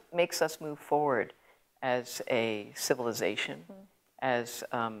makes us move forward as a civilization, as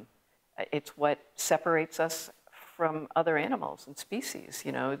it's what separates us from other animals and species,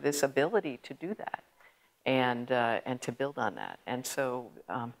 this ability to do that and to build on that. And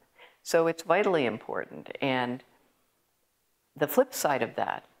so it's vitally important. And the flip side of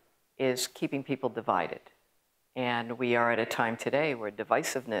that is keeping people divided. And we are at a time today where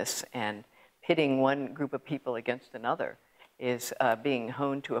divisiveness and pitting one group of people against another is being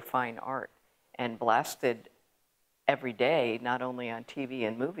honed to a fine art and blasted every day, not only on TV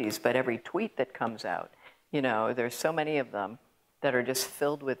and movies, but every tweet that comes out. There's so many of them that are just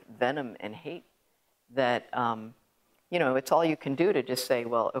filled with venom and hate that it's all you can do to just say,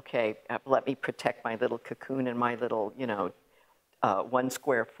 well, okay, let me protect my little cocoon and my little, 1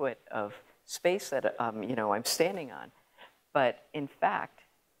 square foot of space that, I'm standing on. But in fact,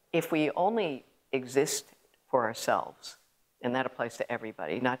 if we only exist for ourselves, and that applies to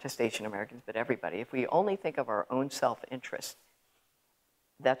everybody, not just Asian Americans, but everybody, if we only think of our own self-interest,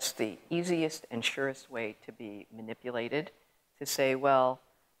 that's the easiest and surest way to be manipulated, to say, well,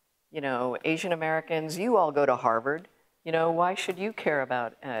 Asian Americans, you all go to Harvard. Why should you care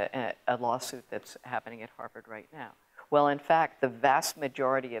about a lawsuit that's happening at Harvard right now? Well, in fact, the vast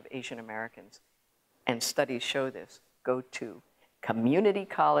majority of Asian Americans, and studies show this, go to community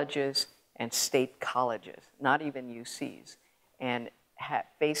colleges and state colleges, not even UCs, and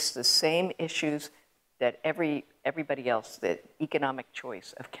face the same issues that everybody else, the economic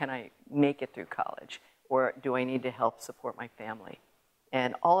choice of, can I make it through college, or do I need to help support my family,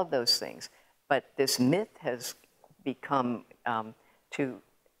 and all of those things. But this myth has become to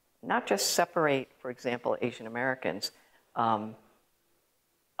not just separate, for example, Asian Americans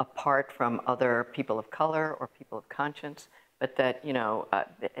apart from other people of color or people of conscience, but that,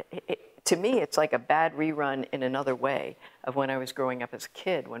 to me, it's like a bad rerun in another way of when I was growing up as a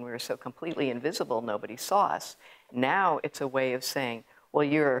kid, when we were so completely invisible, nobody saw us. Now it's a way of saying, well,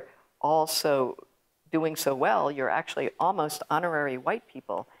 you're also doing so well, you're actually almost honorary white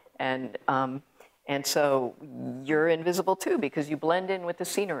people. And so you're invisible too, because you blend in with the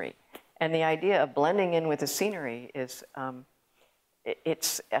scenery. And the idea of blending in with the scenery is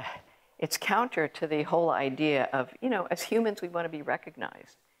it's counter to the whole idea of, as humans, we want to be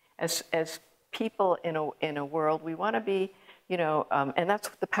recognized. As people in a world, we want to be, and that's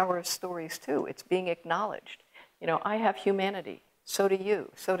the power of stories too. It's being acknowledged. I have humanity. So do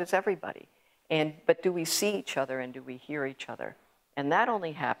you. So does everybody. But do we see each other and do we hear each other? And that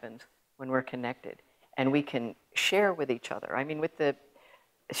only happens when we're connected and we can share with each other. I mean,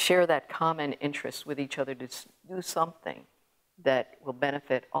 share that common interest with each other to do something that will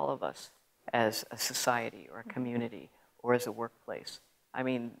benefit all of us as a society or a community or as a workplace. I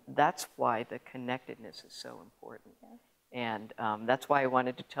mean, that's why the connectedness is so important. Yeah. And that's why I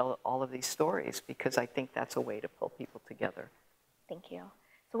wanted to tell all of these stories, because I think that's a way to pull people together. Thank you.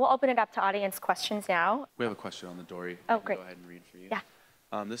 So we'll open it up to audience questions now. We have a question on the Dory. Oh, great. Go ahead and read for you. Yeah.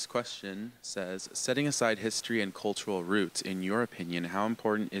 This question says, setting aside history and cultural roots, in your opinion, how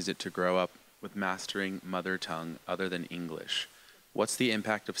important is it to grow up with mastering mother tongue other than English? What's the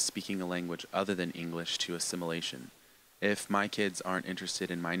impact of speaking a language other than English to assimilation? If my kids aren't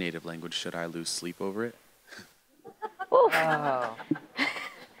interested in my native language, should I lose sleep over it? Oh,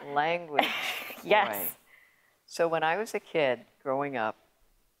 language. Yes. Boy. So when I was a kid growing up,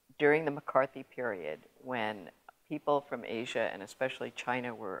 during the McCarthy period, when people from Asia and especially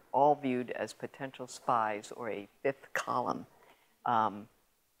China were all viewed as potential spies or a fifth column,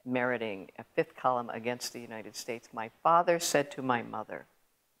 meriting a fifth column against the United States, my father said to my mother,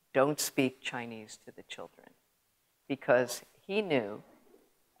 don't speak Chinese to the children. Because he knew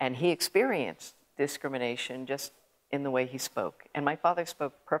and he experienced discrimination just in the way he spoke. And my father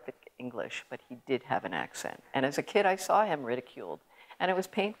spoke perfect English, but he did have an accent. And as a kid, I saw him ridiculed, and it was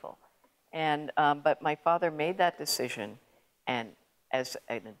painful. And, but my father made that decision, and as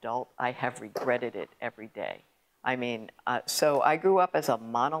an adult, I have regretted it every day. I mean, so I grew up as a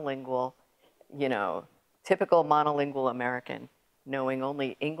monolingual, typical monolingual American, knowing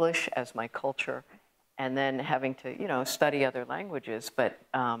only English as my culture, and then having to, study other languages, but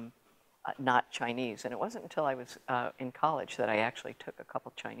not Chinese. And it wasn't until I was in college that I actually took a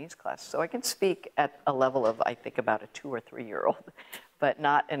couple Chinese classes. So I can speak at a level of, I think, about a 2 or 3 year old, but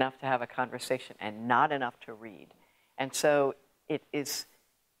not enough to have a conversation and not enough to read. And so it is,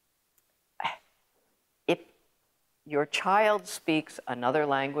 if your child speaks another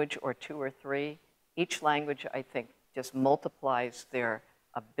language or 2 or 3, each language, I think, just multiplies their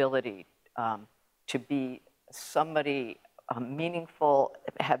ability to be somebody meaningful,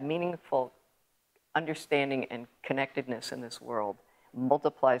 have meaningful understanding and connectedness in this world,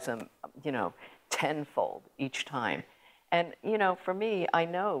 multiplies them, tenfold each time. And, for me, I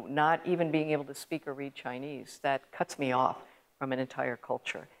know not even being able to speak or read Chinese, that cuts me off from an entire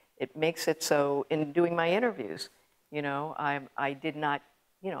culture. It makes it so, in doing my interviews, I did not,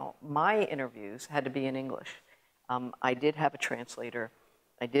 my interviews had to be in English. I did have a translator.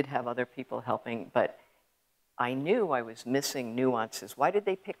 I did have other people helping, but I knew I was missing nuances. Why did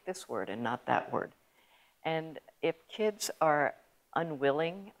they pick this word and not that word? And if kids are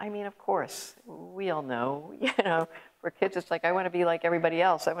unwilling, I mean, of course, we all know, for kids, it's like, I want to be like everybody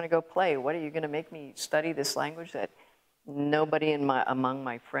else. I want to go play. What, are you going to make me study this language that nobody among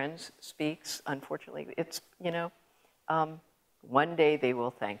my friends speaks? Unfortunately, it's, one day they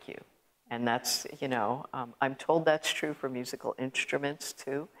will thank you. And that's, I'm told that's true for musical instruments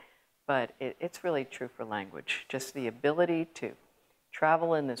too. But it's really true for language. Just the ability to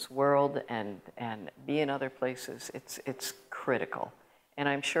travel in this world and be in other places, it's critical. And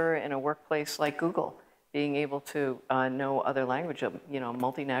I'm sure in a workplace like Google, being able to know other language, a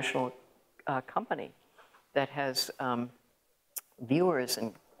multinational company that has viewers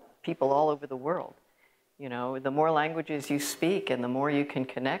and people all over the world. The more languages you speak and the more you can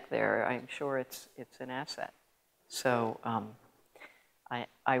connect there, I'm sure it's an asset. So.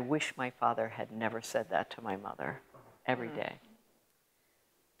 I wish my father had never said that to my mother every day.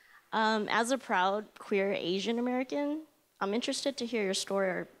 As a proud queer Asian American, I'm interested to hear your story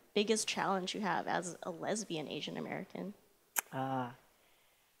or biggest challenge you have as a lesbian Asian American.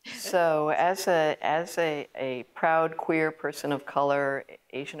 So as a proud queer person of color,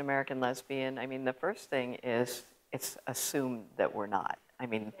 Asian American lesbian, I mean, the first thing is it's assumed that we're not. I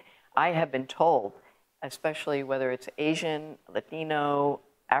mean, I have been told, especially whether it's Asian, Latino,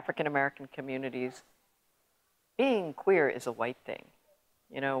 African American communities, being queer is a white thing.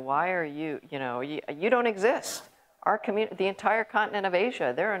 Why are you, you don't exist. Our community, the entire continent of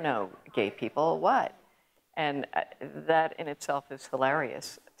Asia, there are no gay people, what? And that in itself is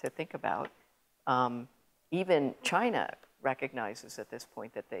hilarious to think about. Even China recognizes at this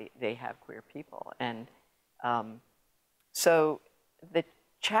point that they have queer people. And so the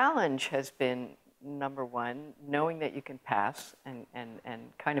challenge has been number one, knowing that you can pass and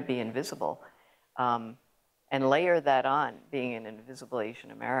kind of be invisible. And layer that on, being an invisible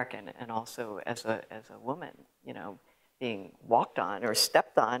Asian American, and also as a woman, you know, being walked on or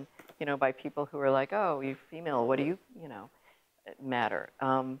stepped on, you know, by people who are like, oh, you're female, what do you, you know, matter?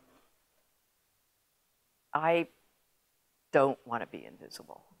 I don't want to be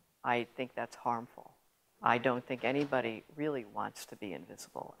invisible. I think that's harmful. I don't think anybody really wants to be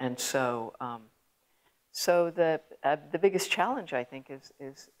invisible. And so, so the biggest challenge, I think,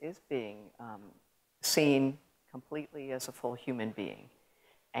 is being seen completely as a full human being.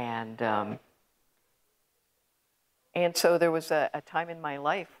 And so there was a time in my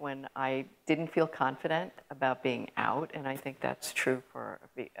life when I didn't feel confident about being out, and I think that's true for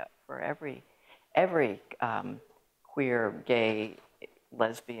every queer, gay,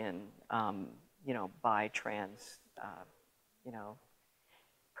 lesbian, you know, bi, trans, you know,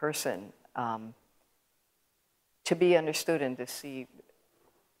 person, to be understood and to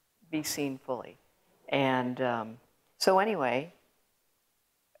be seen fully. And so anyway,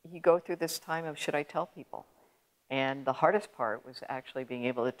 you go through this time of, should I tell people? And the hardest part was actually being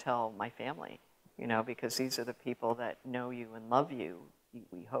able to tell my family, you know, because these are the people that know you and love you,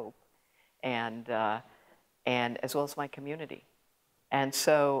 we hope, and as well as my community. And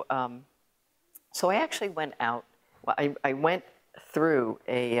so, so I actually went out. Well, I went through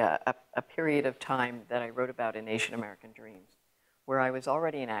a period of time that I wrote about in Asian American Dreams, where I was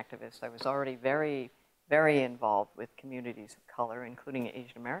already an activist. I was already very, very involved with communities of color, including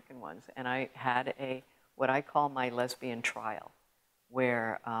Asian American ones. And I had what I call my lesbian trial,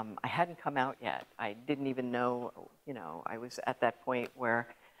 where I hadn't come out yet. I didn't even know, you know, I was at that point where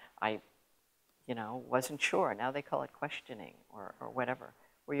I, you know, wasn't sure. Now they call it questioning or whatever,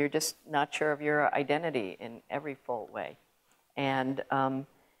 where you're just not sure of your identity in every full way. And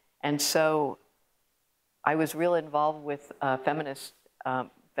so I was real involved with feminist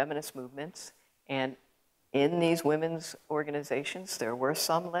movements, and in these women's organizations, there were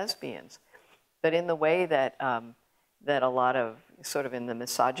some lesbians, but in the way that that a lot of, sort of in the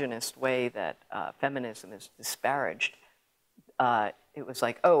misogynist way that feminism is disparaged, it was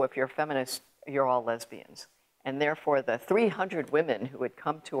like, oh, if you're a feminist, you're all lesbians. And therefore, the 300 women who would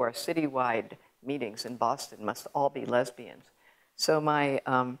come to our citywide meetings in Boston must all be lesbians. So my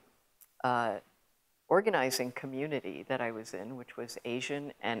organizing community that I was in, which was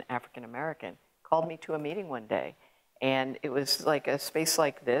Asian and African American, called me to a meeting one day. And it was like a space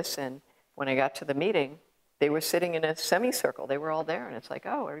like this. And when I got to the meeting, they were sitting in a semicircle. They were all there. And it's like,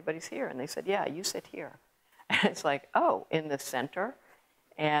 oh, everybody's here. And they said, yeah, you sit here. And it's like, oh, in the center.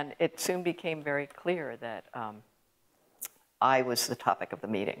 And it soon became very clear that I was the topic of the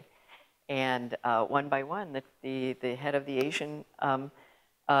meeting. And one by one, the head of the Asian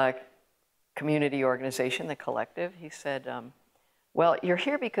community organization, the collective, he said, well, you're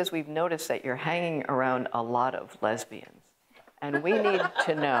here because we've noticed that you're hanging around a lot of lesbians. And we need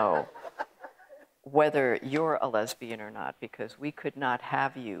to know whether you're a lesbian or not, because we could not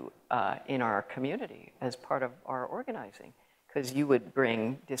have you in our community as part of our organizing, because you would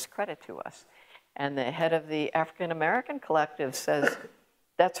bring discredit to us. And the head of the African American collective says,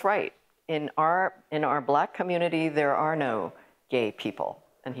 that's right. In our Black community, there are no gay people.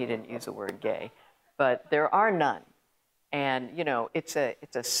 And he didn't use the word gay, but there are none. And you know, it's a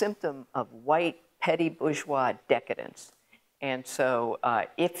symptom of white, petty bourgeois decadence. And so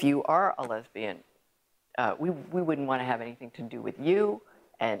if you are a lesbian, we wouldn't want to have anything to do with you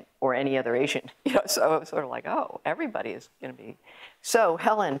or any other Asian. You know, so it was sort of like, oh, everybody is going to be. So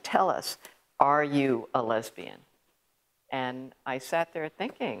Helen, tell us, are you a lesbian? And I sat there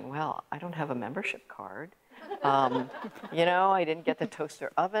thinking, well, I don't have a membership card. You know, I didn't get the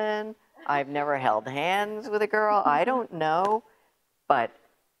toaster oven. I've never held hands with a girl. I don't know. But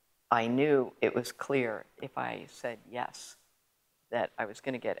I knew it was clear if I said yes, that I was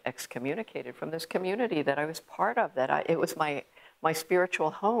going to get excommunicated from this community that I was part of, that it was my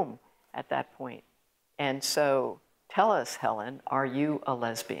spiritual home at that point. And so, tell us, Helen, are you a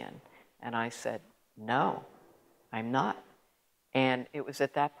lesbian? And I said, no, I'm not. And it was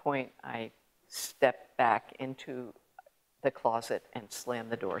at that point I stepped back into the closet and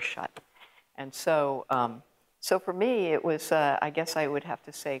slammed the door shut. And so, so for me, it was, I guess I would have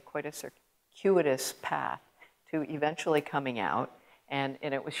to say, quite a circuitous path to eventually coming out. And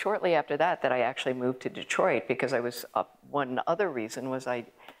it was shortly after that that I actually moved to Detroit, because I was, one other reason was I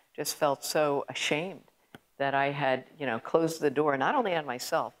just felt so ashamed that I had, you know, closed the door, not only on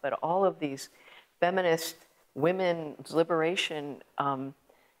myself, but all of these feminist women's liberation,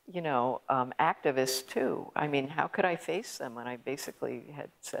 you know, activists too. I mean, how could I face them when I basically had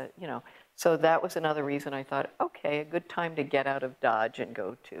said, you know, So that was another reason I thought, okay, a good time to get out of Dodge and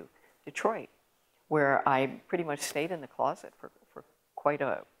go to Detroit, where I pretty much stayed in the closet for quite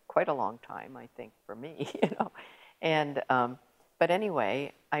a long time, I think, for me, you know. And, but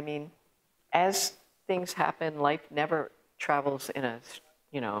anyway, I mean, as things happen, life never travels in a,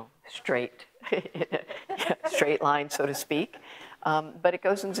 you know, straight line, so to speak. But it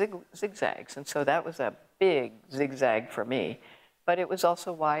goes in zigzags. And so that was a big zigzag for me. But it was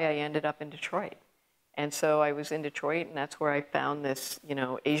also why I ended up in Detroit. And so I was in Detroit, and that's where I found this, you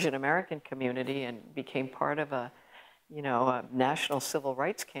know, Asian American community and became part of a, you know, a national civil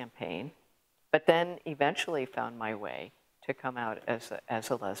rights campaign. But then eventually found my way to come out as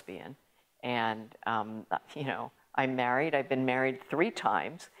a lesbian. And, you know, I'm married. I've been married 3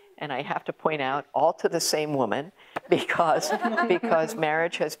 times. And I have to point out, all to the same woman, because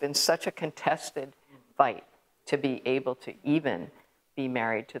marriage has been such a contested fight to be able to even be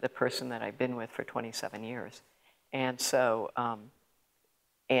married to the person that I've been with for 27 years. And so,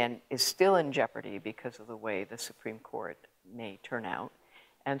 and is still in jeopardy because of the way the Supreme Court may turn out.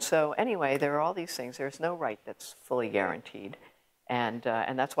 And so anyway, there are all these things. There's no right that's fully guaranteed. And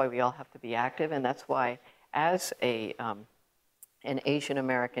that's why we all have to be active. And that's why, as an Asian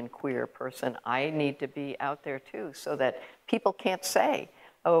American queer person, I need to be out there too, so that people can't say,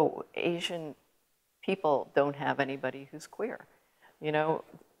 oh, Asian people don't have anybody who's queer, you know.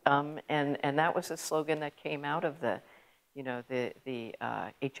 And that was a slogan that came out of the, you know, the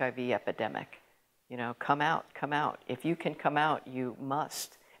HIV epidemic. You know, come out, come out. If you can come out, you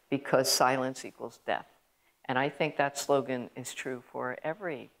must, because silence equals death. And I think that slogan is true for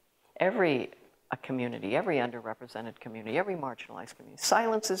every community, every underrepresented community, every marginalized community.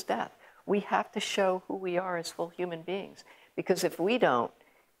 Silence is death. We have to show who we are as full human beings, because if we don't,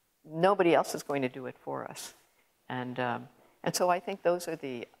 nobody else is going to do it for us. And so I think those are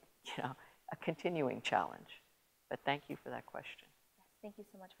the, you know, a continuing challenge. But thank you for that question. Thank you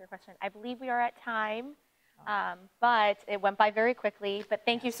so much for your question. I believe we are at time, but it went by very quickly. But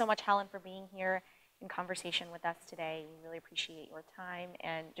thank you so much, Helen, for being here in conversation with us today. We really appreciate your time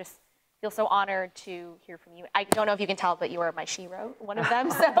and just feel so honored to hear from you. I don't know if you can tell, but you are my shero, one of them.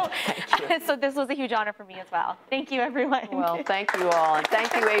 So, so this was a huge honor for me as well. Thank you, everyone. Well, thank you all, and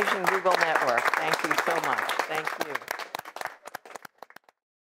thank you, Asian Google Network.